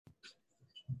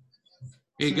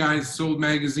Hey guys, Sold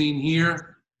Magazine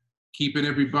here, keeping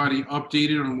everybody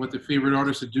updated on what their favorite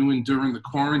artists are doing during the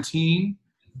quarantine.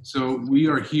 So we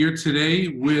are here today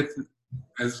with,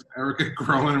 as Erica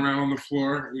crawling around on the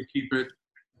floor, we keep it,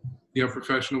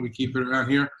 professional, we keep it around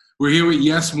here. We're here with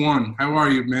Yes One. How are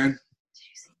you, man?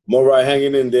 I'm all right,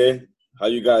 hanging in there. How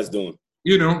you guys doing?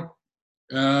 You know,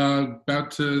 about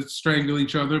to strangle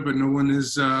each other, but no one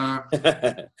is, no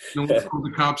one's called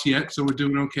the cops yet, so we're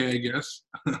doing okay, I guess.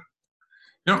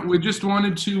 No, we just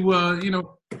wanted to,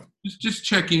 just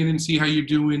check in and see how you're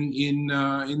doing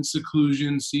in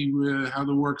seclusion. See how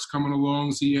the work's coming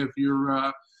along. See if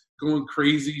you're going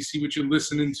crazy. See what you're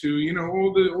listening to. You know,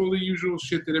 all the usual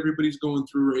shit that everybody's going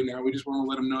through right now. We just want to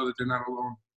let them know that they're not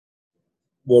alone.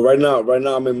 Well, right now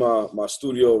I'm in my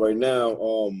studio right now.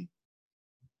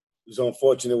 It's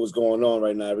unfortunate what's going on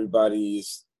right now.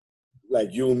 Everybody's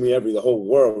like you and me, the whole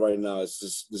world right now.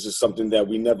 This is something that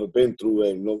we never been through,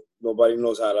 and nobody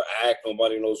knows how to act.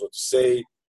 Nobody knows what to say.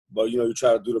 But you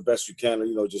try to do the best you can,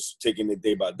 just taking it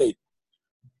day by day.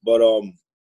 But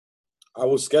I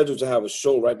was scheduled to have a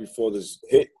show right before this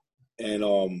hit, and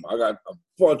I got a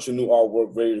bunch of new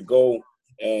artwork ready to go,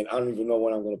 and I don't even know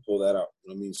when I'm gonna pull that out. You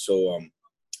know what I mean? So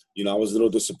I was a little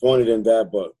disappointed in that,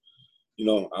 but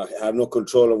I have no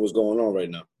control of what's going on right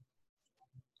now.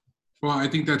 Well, I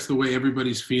think that's the way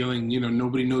everybody's feeling.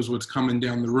 Nobody knows what's coming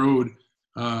down the road.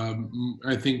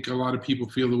 I think a lot of people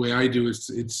feel the way I do.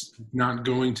 It's not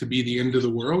going to be the end of the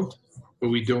world, but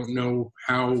we don't know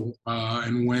how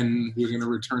and when we're going to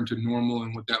return to normal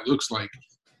and what that looks like.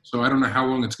 So I don't know how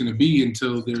long it's going to be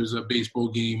until there's a baseball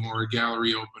game or a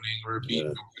gallery opening or a beach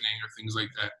opening or things like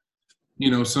that.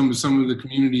 Some of the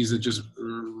communities that just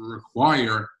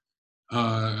require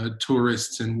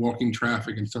tourists and walking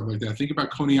traffic and stuff like that. Think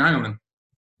about Coney Island.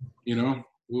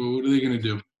 What are they going to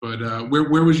do? But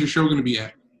where was your show going to be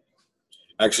at?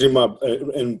 Actually,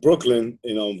 in Brooklyn,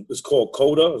 it's called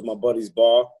Coda. It's my buddy's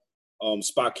bar.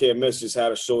 Spot Care Miss just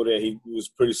had a show there. He was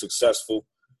pretty successful.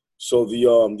 So the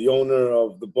owner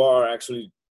of the bar actually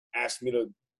asked me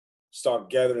to start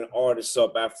gathering artists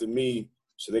up after me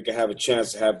so they can have a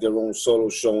chance to have their own solo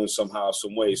show in somehow,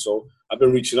 some way. So I've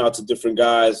been reaching out to different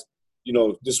guys.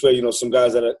 This way, some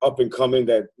guys that are up and coming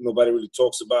that nobody really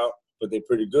talks about, but they're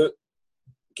pretty good.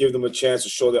 Give them a chance to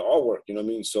show their artwork, you know what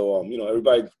I mean? So,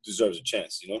 everybody deserves a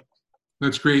chance,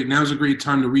 That's great. Now's a great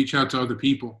time to reach out to other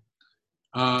people.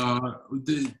 At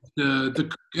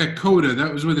Coda,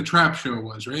 that was where the trap show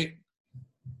was, right?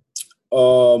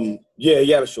 Yeah,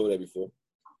 you had a show there before.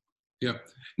 Yep.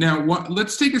 Now,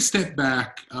 let's take a step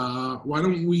back. Why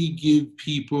don't we give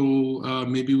people,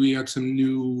 maybe we got some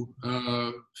new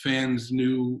fans,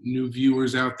 new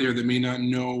viewers out there that may not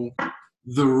know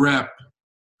the rep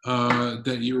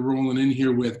that you're rolling in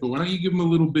here with, but why don't you give them a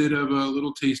little bit of a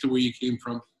little taste of where you came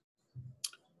from?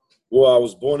 Well, I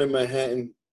was born in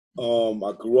Manhattan.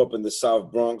 I grew up in the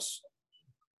South Bronx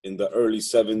in the early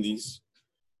 70s,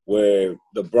 where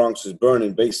the Bronx was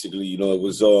burning, basically. It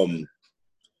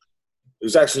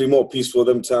was actually more peaceful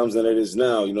them times than it is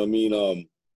now, you know what I mean?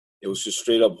 It was just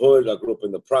straight up hood. I grew up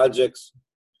in the projects.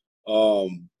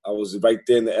 I was right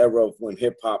there in the era of when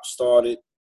hip-hop started.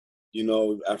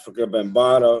 Africa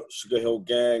Bambaataa, Sugar Hill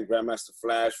Gang, Grandmaster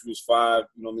Flash, Fuse 5,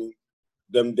 you know what I mean?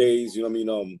 Them days, you know what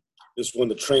I mean? This when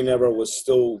the train era was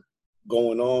still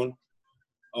going on.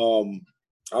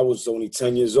 I was only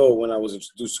 10 years old when I was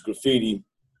introduced to graffiti.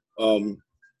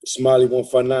 Smiley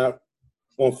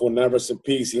 149, rest in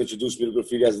peace. He introduced me to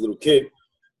graffiti as a little kid.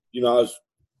 I was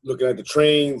looking at the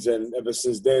trains, and ever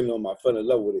since then, I fell in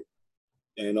love with it.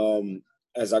 And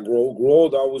as I grew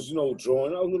older, I was,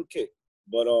 drawing. I was a little kid.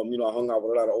 But, I hung out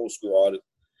with a lot of old school artists.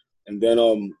 And then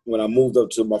when I moved up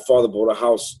to my father bought a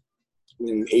house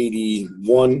in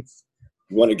 81,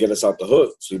 he wanted to get us out the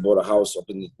hood. So he bought a house up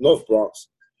in the North Bronx.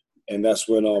 And that's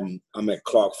when I met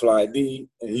Clark Fly D,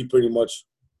 and he pretty much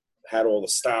had all the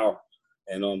style.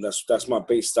 And that's my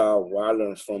base style where I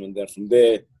learned from. And then from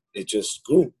there, it just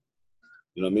grew.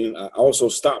 You know what I mean? I also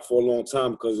stopped for a long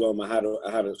time because I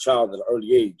had a child at an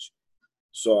early age.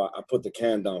 So I put the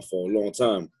can down for a long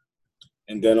time.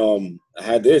 And then I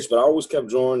had the itch, but I always kept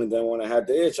drawing. And then when I had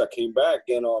the itch, I came back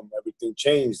and everything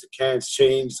changed. The cans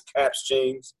changed, the caps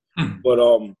changed. But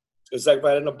it's like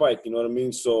riding a bike, you know what I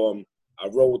mean? So I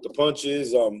roll with the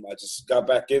punches. I just got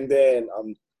back in there, and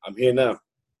I'm here now.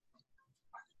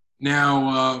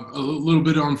 Now, a little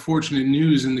bit of unfortunate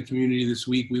news in the community this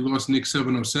week. We lost Nick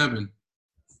 707.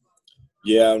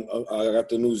 Yeah, I got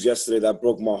the news yesterday. That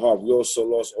broke my heart. We also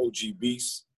lost OG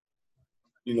Beast.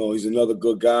 He's another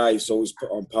good guy. He's always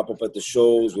pop up at the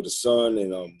shows with his son,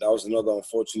 and that was another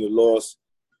unfortunate loss.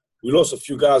 we lost a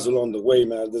few guys along the way,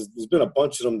 man. There's been a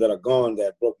bunch of them that are gone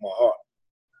that broke my heart.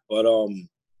 But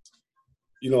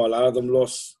you know, a lot of them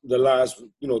lost their lives,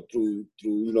 you know, through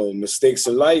you know, mistakes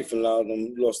in life, and a lot of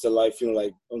them lost their life, you know,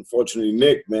 like unfortunately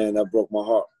Nick, man, that broke my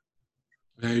heart.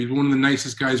 Yeah, he's one of the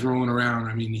nicest guys rolling around.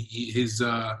 I mean,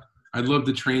 I love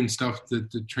the train stuff,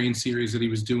 the train series that he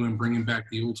was doing, bringing back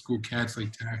the old school cats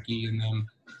like Tacky and them.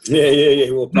 Yeah.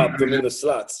 He will pop them in the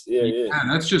slots. Yeah.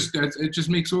 It just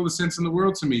makes all the sense in the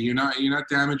world to me. You're not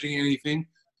damaging anything.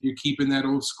 You're keeping that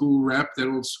old school rep, that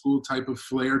old school type of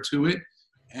flair to it,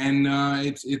 and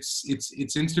it's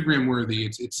Instagram worthy.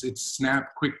 It's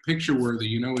snap quick picture worthy.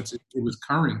 You know, it was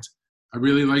current. I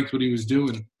really liked what he was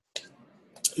doing.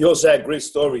 He also had great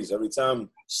stories every time.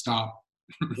 Stop.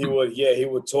 he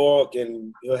would talk,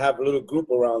 and he'll have a little group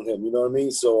around him. You know what I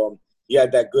mean? So he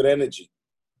had that good energy.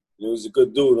 He was a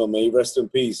good dude. May he rest in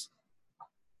peace.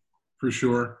 For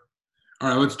sure. All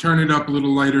right, let's turn it up a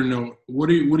little lighter note. What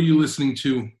are you listening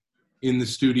to in the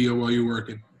studio while you're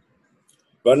working?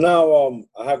 Right now,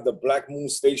 I have the Black Moon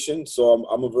Station, so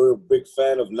I'm a very big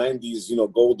fan of '90s, you know,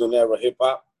 golden era hip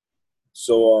hop.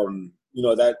 So you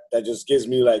know, that just gives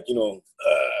me like, you know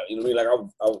what I mean? Like I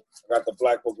got the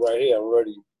black book right here. I'm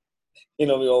already, you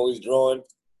know, me always drawing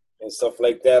and stuff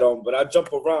like that. But I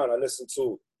jump around. I listen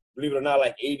to, believe it or not,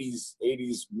 like 80s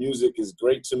music is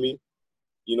great to me.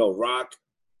 You know, rock,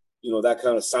 you know, that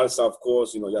kind of salsa, of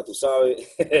course, you know, ya tu sabe.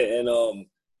 And,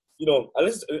 you know,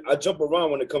 I jump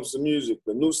around when it comes to music.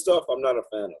 The new stuff, I'm not a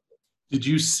fan of. Did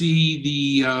you see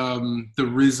the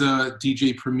RZA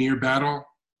DJ Premier battle?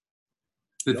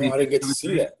 No, I didn't get to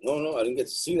see that. No, I didn't get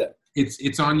to see that.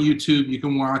 It's on YouTube. You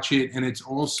can watch it, and it's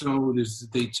also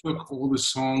they took all the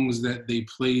songs that they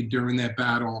played during that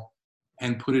battle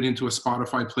and put it into a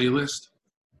Spotify playlist.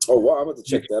 Oh wow, I'm about to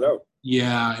check that out.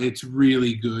 Yeah, it's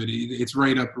really good. It's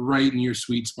right in your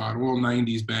sweet spot. All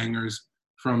 '90s bangers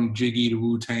from Jiggy to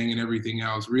Wu-Tang and everything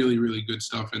else. Really, really good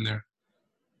stuff in there.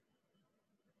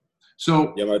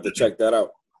 So yeah, I'm about to check that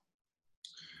out.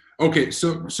 Okay,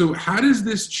 so how does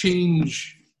this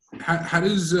change? How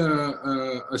does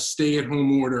a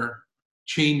stay-at-home order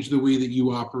change the way that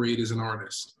you operate as an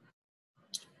artist?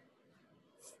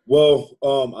 Well,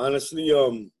 honestly,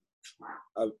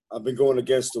 I've been going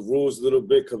against the rules a little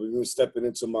bit because we've been stepping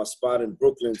into my spot in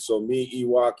Brooklyn. So me,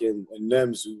 Ewok, and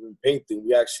Nems, we've been painting.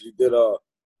 We actually did a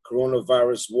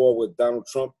coronavirus war with Donald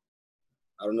Trump.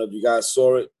 I don't know if you guys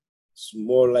saw it. It's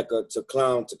more like to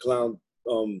clown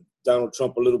Donald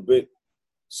Trump a little bit.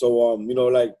 So you know,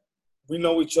 like, we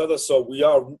know each other, so we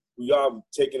are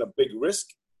taking a big risk.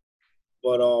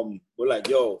 But we're like,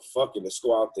 yo, fuck it, let's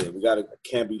go out there.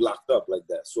 Can't be locked up like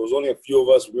that. So it's only a few of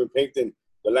us. We've been painting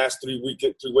the last 3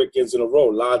 weekends in a row.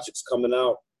 Logic's coming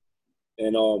out,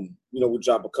 and you know, we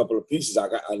drop a couple of pieces. I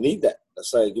need that.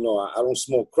 That's like, you know, I don't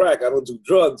smoke crack, I don't do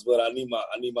drugs, but I need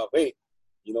my paint.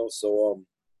 You know, so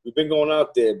we've been going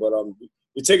out there, but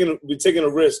we're taking a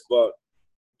risk, but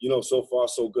you know, so far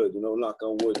so good. You know, knock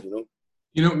on wood. You know.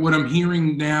 You know, what I'm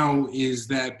hearing now is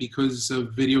that because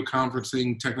of video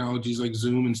conferencing technologies like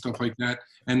Zoom and stuff like that,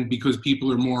 and because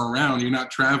people are more around, you're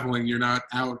not traveling, you're not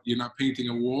out, you're not painting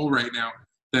a wall right now,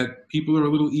 that people are a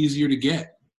little easier to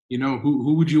get. You know,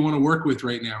 who would you want to work with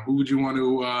right now? Who would you want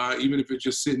to, even if it's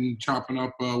just sitting chopping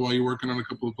up while you're working on a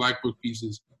couple of Black Book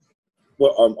pieces?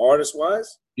 Well,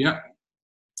 artist-wise? Yeah.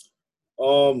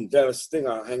 That's the thing.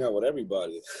 I hang out with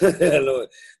everybody. I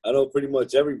know pretty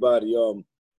much everybody.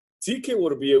 TK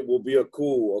will be a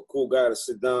cool guy to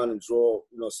sit down and draw.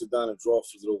 You know, sit down and draw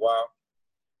for a little while.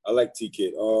 I like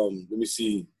TK. Let me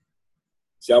see.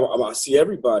 I see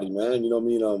everybody, man. You know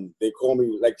what I mean? They call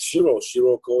me like Shiro.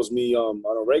 Shiro calls me on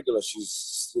a regular.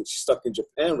 She's stuck in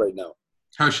Japan right now.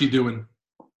 How's she doing?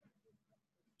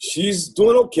 She's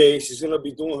doing okay. She's gonna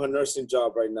be doing her nursing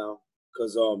job right now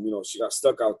because you know, she got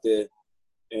stuck out there,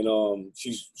 and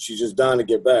she's just dying to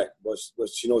get back, but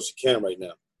she knows she can right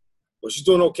now. But she's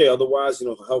doing okay. Otherwise, you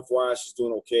know, health-wise, she's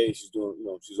doing okay. She's doing, you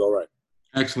know, she's all right.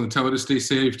 Excellent. Tell her to stay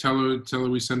safe. Tell her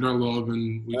we send our love,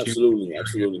 and we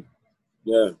absolutely.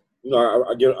 Yeah. You know,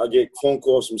 I get phone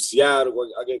calls from Seattle.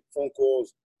 I get phone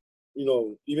calls. You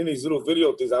know, even these little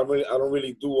video things. I don't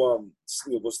really do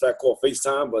you know, what's that called,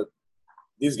 FaceTime. But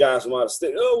these guys from out of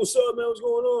state, oh, what's up, man? What's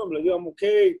going on? I'm like, yeah, I'm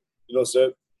okay. You know,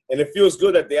 sir. And it feels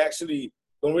good that they actually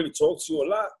don't really talk to you a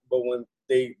lot, but when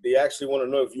they actually want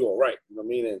to know if you're all right. You know what I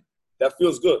mean? And that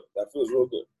feels good. That feels real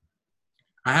good.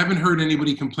 I haven't heard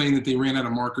anybody complain that they ran out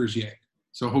of markers yet.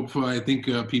 So hopefully, I think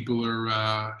people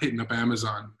are hitting up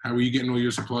Amazon. How are you getting all your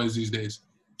supplies these days?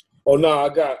 Oh no, I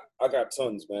got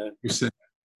tons, man. You're set.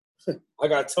 I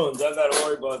got tons. I gotta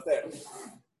worry about that.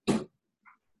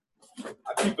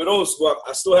 I keep it old school.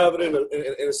 I still have it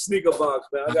in a sneaker box,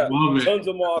 man. I got tons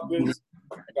of markers.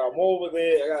 I got them over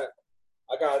there.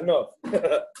 I got enough.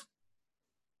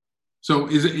 So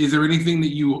is there anything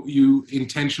that you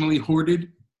intentionally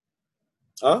hoarded?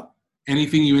 Huh?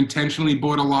 Anything you intentionally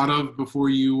bought a lot of before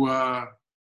you?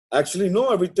 Actually, no.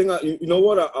 Everything. You know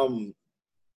what?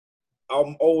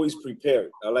 I'm always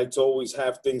prepared. I like to always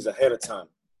have things ahead of time.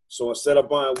 So instead of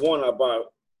buying one, I buy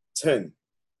 10.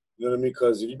 You know what I mean?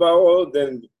 Because if you buy all,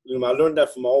 then I learned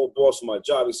that from my old boss on my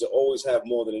job. He said always have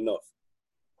more than enough.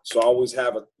 So I always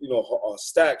have a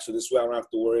stack. So this way I don't have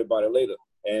to worry about it later.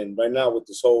 And right now with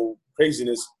this whole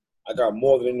craziness, I got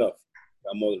more than enough.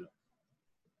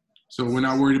 So we're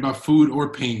not worried about food or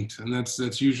paint, and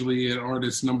that's usually an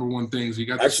artist's number one things. You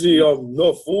got actually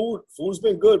no food. Food's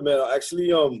been good, man.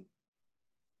 Actually,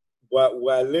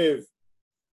 where I live,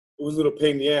 it was a little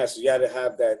pain in the ass. So you had to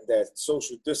have that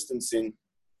social distancing,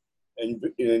 and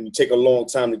you take a long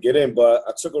time to get in. But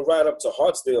I took a ride up to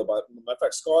Hartsdale, matter of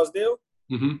fact, Scarsdale,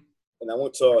 and I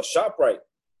went to ShopRite.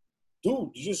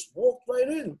 Dude, you just walked right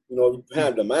in. You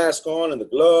had the mask on and the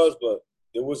gloves, but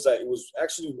it was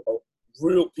actually a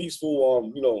real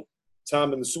peaceful,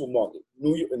 time in the supermarket.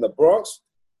 New York, in the Bronx,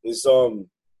 is they're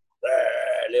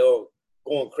all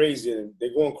going crazy, and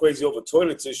they're going crazy over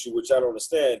toilet tissue, which I don't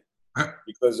understand.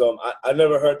 Because I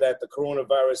never heard that the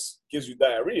coronavirus gives you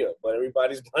diarrhea, but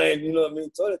everybody's buying,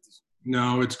 toilet tissue.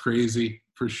 No, it's crazy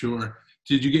for sure.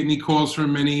 Did you get any calls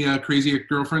from any crazy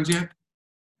girlfriends yet?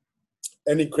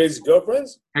 Any crazy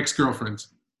girlfriends? Ex-girlfriends?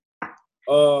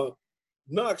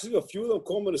 No, actually, a few of them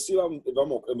call me to see if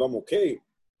I'm okay.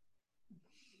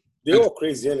 They're all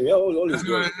crazy anyway. All these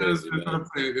girls crazy, man.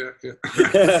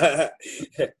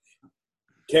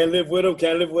 Can't live with them,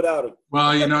 can't live without them.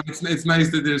 Well, it's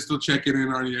nice that they're still checking in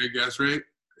on you, I guess, right?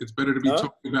 It's better to be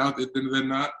talked about than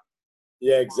not.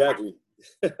 Yeah, exactly.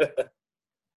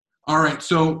 All right,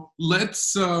 so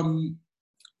let's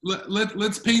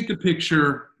paint the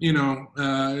picture.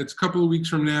 It's a couple of weeks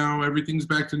from now. Everything's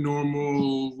back to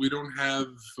normal. We don't have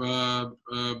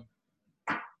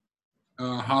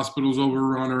hospitals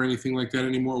overrun or anything like that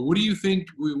anymore. What do you think?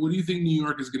 What do you think New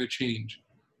York is going to change?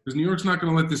 Because New York's not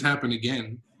going to let this happen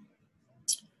again.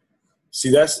 See,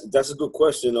 that's a good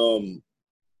question.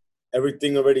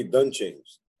 Everything already done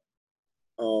changed.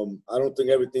 I don't think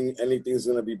anything's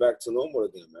going to be back to normal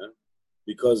again, man.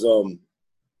 Because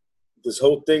this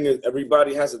whole thing is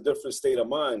everybody has a different state of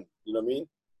mind. You know what I mean?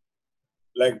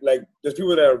 Like there's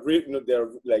people that are they're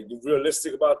like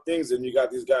realistic about things, and you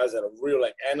got these guys that are real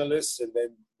like analysts, and then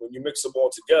when you mix them all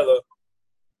together,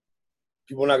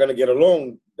 people are not gonna get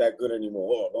along that good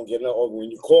anymore. Don't get along. Or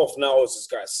when you cough now, it's this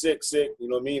guy sick. You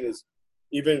know what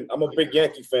I mean? I'm a big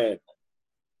Yankee fan.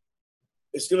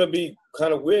 It's gonna be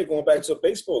kind of weird going back to a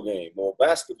baseball game or a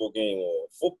basketball game or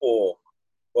football,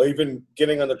 or even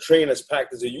getting on the train as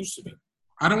packed as it used to be.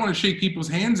 I don't want to shake people's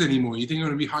hands anymore. You think I'm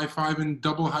going to be high-fiving,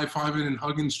 double high-fiving, and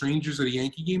hugging strangers at a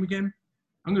Yankee game again?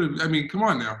 Come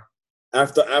on now.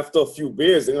 After a few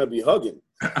beers, they're going to be hugging.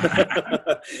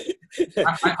 I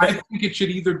think it should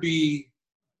either be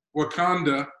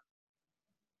Wakanda,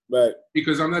 right?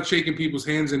 Because I'm not shaking people's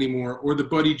hands anymore, or the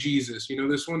Buddy Jesus. You know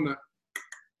this one?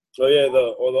 Oh, yeah,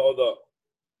 the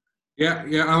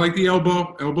Yeah, I like the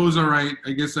elbow. Elbow's all right.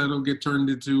 I guess that'll get turned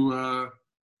into a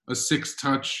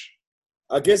 6-touch.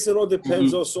 I guess it all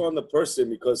depends also on the person,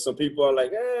 because some people are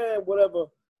like, whatever.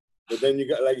 But then you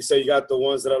got, like you say, you got the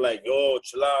ones that are like, yo,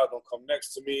 chill out, don't come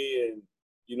next to me. And,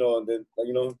 and then,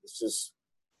 it's just,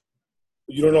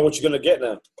 you don't know what you're going to get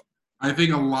now. I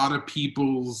think a lot of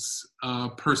people's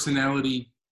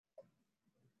personality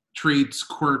traits,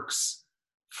 quirks,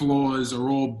 flaws are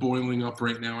all boiling up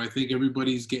right now. I think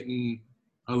everybody's getting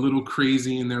a little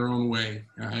crazy in their own way.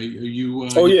 Are you?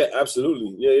 Oh, yeah,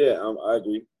 absolutely. Yeah, I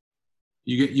agree.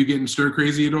 You getting stir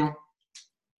crazy at all?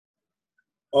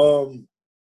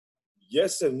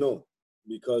 Yes and no,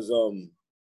 because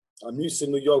I'm used to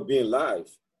New York being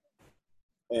live,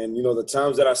 and the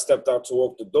times that I stepped out to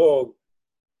walk the dog,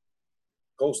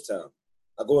 ghost town.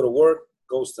 I go to work,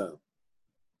 ghost town.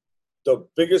 The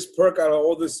biggest perk out of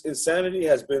all this insanity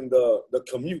has been the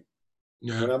commute.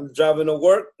 Yeah. When I'm driving to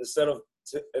work, instead of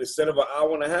an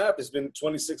hour and a half, it's been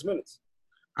 26 minutes.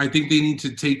 I think they need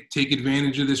to take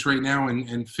advantage of this right now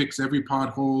and fix every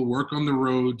pothole, work on the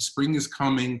road. Spring is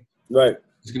coming. Right.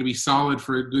 It's going to be solid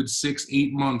for a good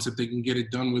 6-8 months if they can get it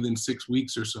done within 6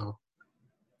 weeks or so.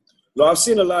 No, I've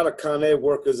seen a lot of Con Ed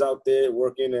workers out there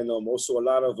working, and also a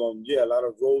lot of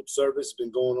road service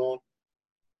been going on,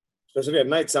 especially at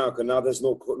nighttime, because now there's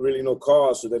really no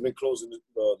cars, so they've been closing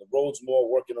the roads more,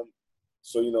 working them.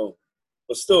 So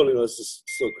but still, it's just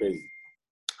still crazy.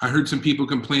 I heard some people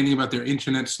complaining about their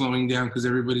internet slowing down because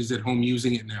everybody's at home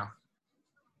using it now.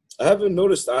 I haven't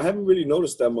really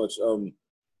noticed that much.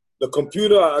 The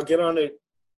computer, I get on it,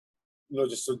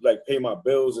 just to like pay my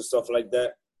bills and stuff like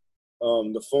that.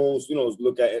 The phones,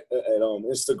 look at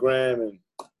Instagram, and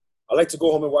I like to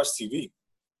go home and watch TV.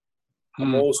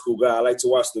 I'm an old school guy. I like to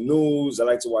watch the news. I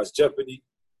like to watch Jeopardy.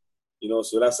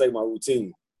 So that's like my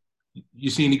routine. You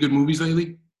see any good movies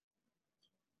lately?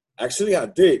 Actually, I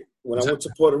did. When I went to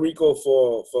Puerto Rico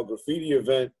for a graffiti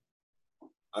event,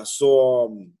 I saw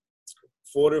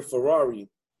Ford and Ferrari.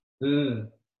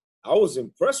 I was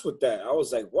impressed with that. I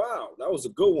was like, wow, that was a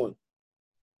good one.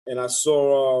 And I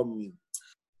saw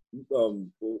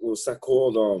what's that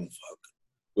called?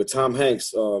 With Tom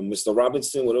Hanks, Mr.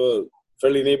 Robinson, whatever,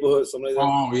 Friendly Neighborhood, something like that.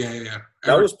 Oh yeah.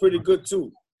 That was pretty good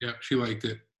too. Yeah, she liked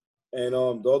it. And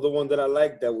the other one that I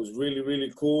liked that was really,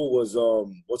 really cool was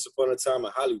Once Upon a Time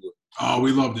in Hollywood. Oh,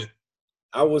 we loved it.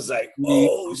 I was like, we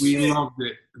loved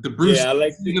it. The Bruce I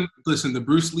liked it. Listen, the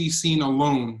Bruce Lee scene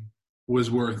alone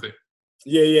was worth it.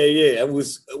 Yeah. It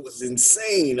was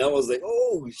insane. I was like,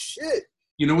 oh shit.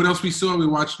 You know what else we saw? We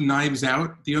watched Knives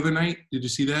Out the other night. Did you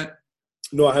see that?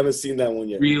 No, I haven't seen that one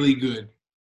yet. Really good.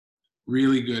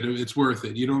 Really good. It's worth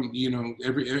it. You don't,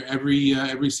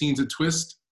 every scene's a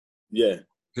twist. Yeah.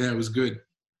 Yeah, it was good.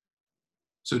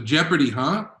 So Jeopardy,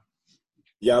 huh?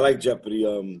 Yeah, I like Jeopardy.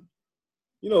 I'm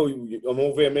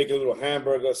over here making a little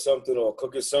hamburger or something or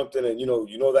cooking something, and you know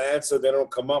the answer, then it'll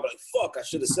come up like, fuck, I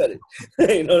should have said it.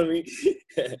 You know what I mean?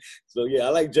 So yeah, I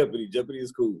like Jeopardy. Jeopardy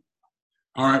is cool.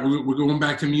 All right, we're going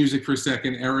back to music for a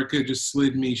second. Erica just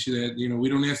slid me. She said, we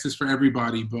don't ask this for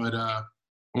everybody, but I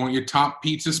want your top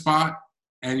pizza spot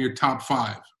and your top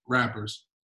 5 rappers.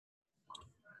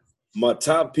 My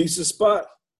top pizza spot?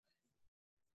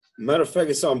 Matter of fact,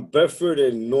 it's on Bedford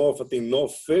and North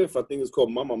 5th. I think it's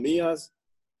called Mamma Mia's.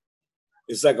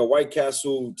 It's like a White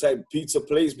Castle type pizza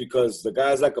place because the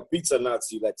guy's like a pizza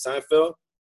Nazi, like Seinfeld.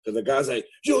 Because the guy's like,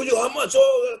 yo, how much?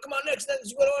 Oh, come on, next.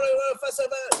 You got to order fast.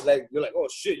 Like, you're like, oh,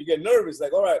 shit. You get nervous.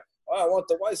 Like, all right, I want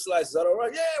the white slices. All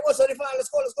right, yeah, 175.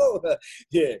 Let's go.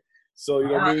 Yeah. So, you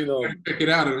know what I mean? Check it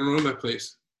out. I don't know that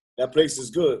place. That place is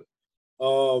good.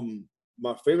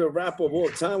 My favorite rapper of all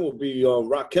time will be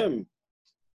Rakim.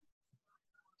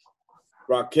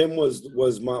 Rakim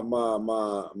was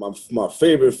my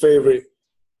favorite.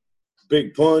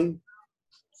 Big Pun,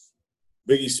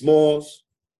 Biggie Smalls,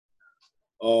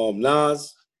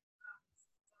 Nas.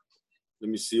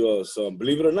 Let me see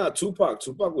believe it or not, Tupac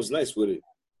was nice with it.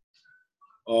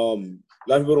 A lot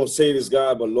of people don't say this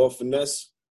guy, but Lord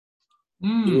Finesse.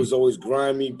 He was always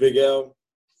grimy, Big L.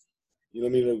 You know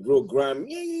what I mean? A real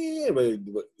grimy, yeah. But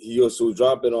he also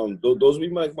dropped it on. Those would be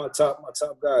my top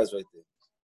guys right there.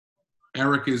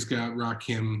 Erica's got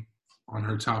Rakim on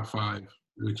her top 5.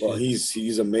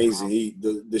 He's amazing.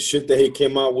 The shit that he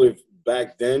came out with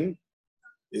back then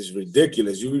is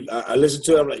ridiculous. I listened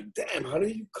to it, I'm like, damn, how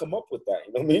did you come up with that?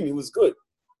 You know what I mean? He was good.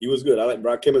 I like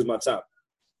Rakim as my top.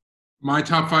 My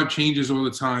top 5 changes all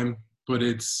the time, but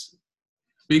it's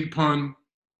Big Pun,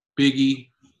 Biggie,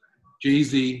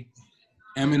 Jay-Z,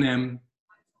 Eminem,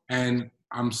 and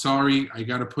I'm sorry, I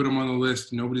got to put him on the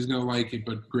list. Nobody's going to like it,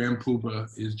 but Grand Puba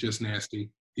is just nasty.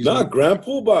 Grand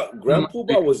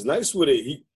Puba was nice with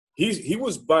it. He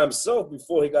was by himself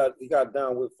before he got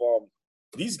down with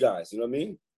these guys. You know what I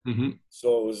mean? Mm-hmm.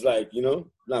 So it was like,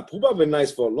 Puba been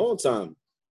nice for a long time.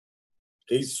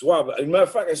 He's suave. As a matter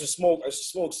of fact, I should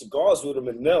smoke cigars with him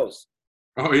at Nels.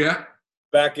 Oh yeah.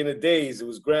 Back in the days, it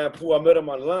was Grand Puba. I met him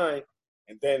online,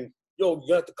 and then you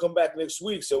have to come back next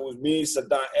week. So it was me,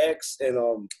 Sadat X,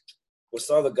 and what's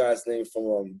the other guy's name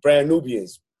from Brand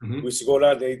Nubians. Mm-hmm. We used to go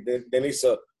down. They used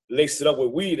to lace it up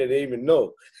with weed and they didn't even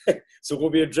know. So we'll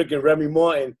be drinking Remy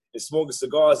Martin and smoking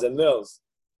cigars at Nels.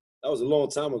 That was a long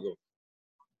time ago.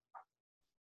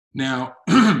 Now,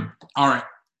 all right.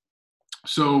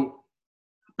 So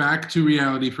back to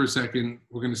reality for a second.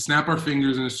 We're going to snap our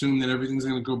fingers and assume that everything's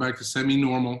going to go back to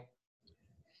semi-normal.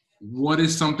 What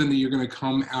is something that you're going to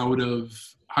come out of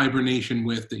hibernation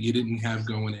with that you didn't have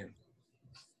going in?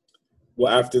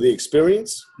 Well, after the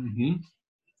experience? Mm-hmm.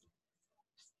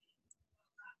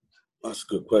 That's a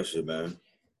good question, man.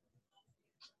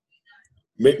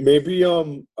 Maybe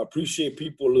appreciate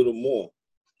people a little more.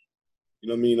 You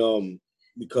know what I mean?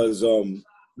 Because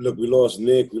look, we lost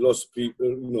Nick, we lost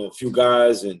people, a few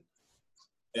guys, and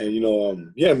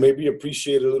maybe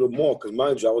appreciate it a little more. Because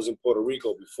mind you, I was in Puerto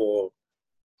Rico before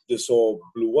this all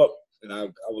blew up, and I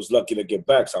was lucky to get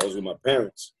back. So I was with my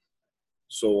parents.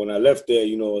 So when I left there,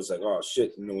 it's like, oh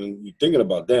shit. When you're thinking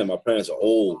about them, my parents are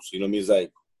old. So, you know what I mean? It's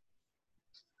like,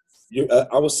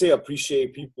 I would say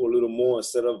appreciate people a little more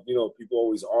instead of, people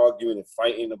always arguing and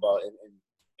fighting about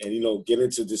and get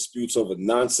into disputes over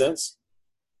nonsense.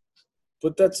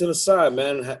 Put that to the side,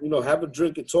 man. Have a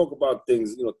drink and talk about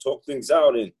things, talk things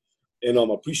out and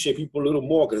appreciate people a little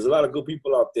more because there's a lot of good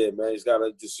people out there, man. You just got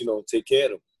to just, take care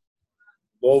of them.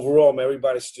 But overall, man,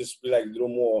 everybody should just be like a little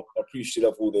more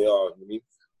appreciative of who they are, you know what I mean?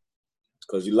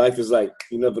 Because your life is like,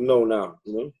 you never know now,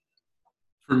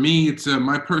 For me, it's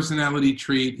my personality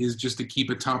trait is just to keep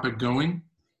a topic going.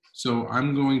 So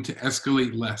I'm going to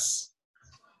escalate less.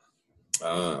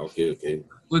 Okay.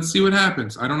 Let's see what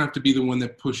happens. I don't have to be the one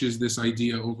that pushes this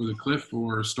idea over the cliff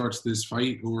or starts this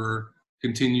fight or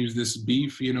continues this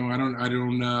beef. I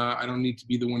don't need to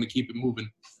be the one to keep it moving.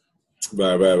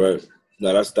 Right.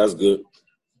 No, that's good.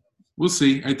 We'll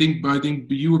see. I think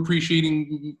you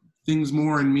appreciating things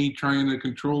more and me trying to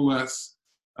control less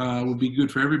will be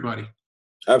good for everybody.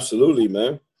 Absolutely,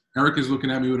 man. Erica's looking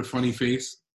at me with a funny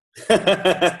face.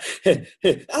 I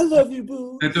love you,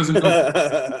 boo. That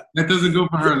doesn't go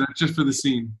for her. That's just for the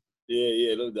scene.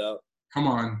 Yeah, no doubt. Come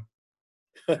on.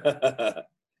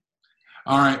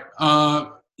 All right.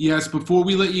 Yes, before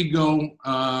we let you go,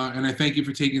 and I thank you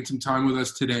for taking some time with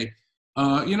us today.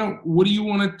 What do you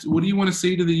want to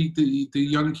say to the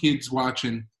young kids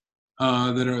watching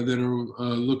that are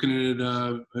looking at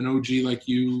an OG like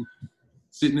you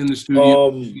sitting in the studio,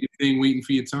 waiting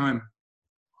for your time?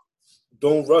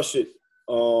 Don't rush it.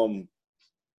 I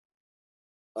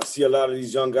see a lot of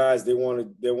these young guys. They want to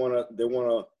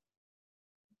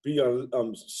be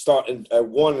on starting at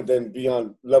 1 and then be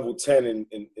on level 10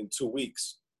 in 2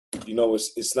 weeks.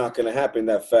 It's not going to happen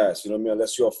that fast.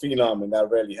 Unless you're a phenom, and that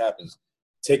rarely happens.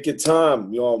 Take your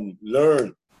time.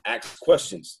 Learn. Ask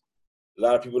questions. A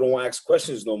lot of people don't want to ask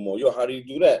questions no more. How do you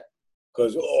do that?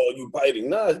 Because you biting.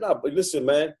 No, it's not. But listen,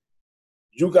 man,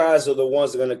 you guys are the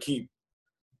ones that are going to keep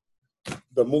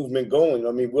the movement going.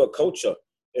 We're a culture.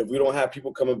 If we don't have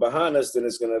people coming behind us, then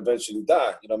it's going to eventually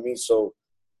die. So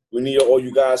we need all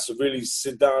you guys to really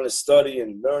sit down and study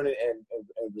and learn it and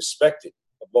respect it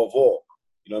above all.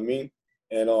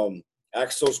 And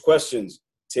ask those questions.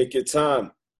 Take your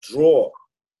time. Draw.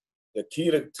 The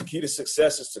key to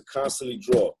success is to constantly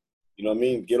draw.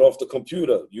 Get off the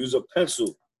computer. Use a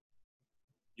pencil.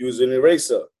 Use an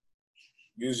eraser.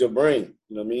 Use your brain.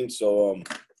 So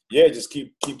just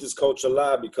keep this culture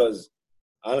alive because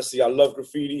honestly, I love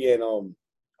graffiti and I'm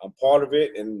part of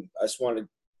it, and I just want to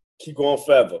keep going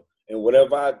forever. And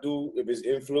whatever I do, if it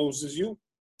influences you,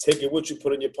 take it with you,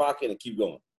 put it in your pocket, and keep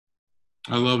going.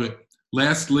 I love it.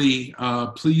 Lastly,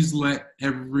 please let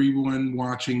everyone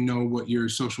watching know what your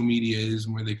social media is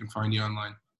and where they can find you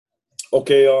online.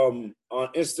 Okay, on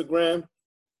Instagram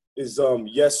is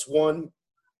Yes1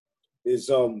 is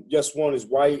Yes1 is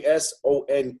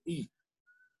YESONE,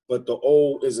 but the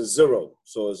O is a 0,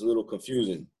 so it's a little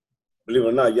confusing. Believe it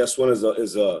or not, Yes1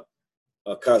 is a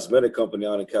cosmetic company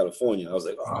out in California. I was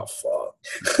like, oh fuck,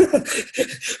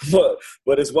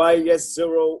 but it's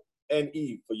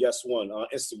YES0NE for Yes1 on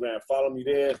Instagram. Follow me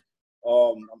there.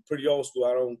 I'm pretty old school.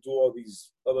 I don't do all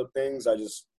these other things.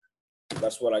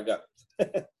 That's what I got.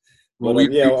 Well,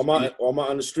 I'm out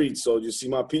on the street, so you see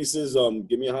my pieces.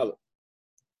 Give me a holler.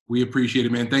 We appreciate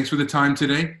it, man. Thanks for the time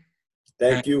today.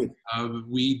 Thank you.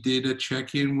 We did a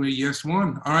check-in with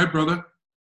Yes1. All right, brother.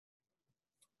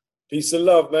 Peace and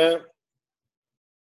love, man.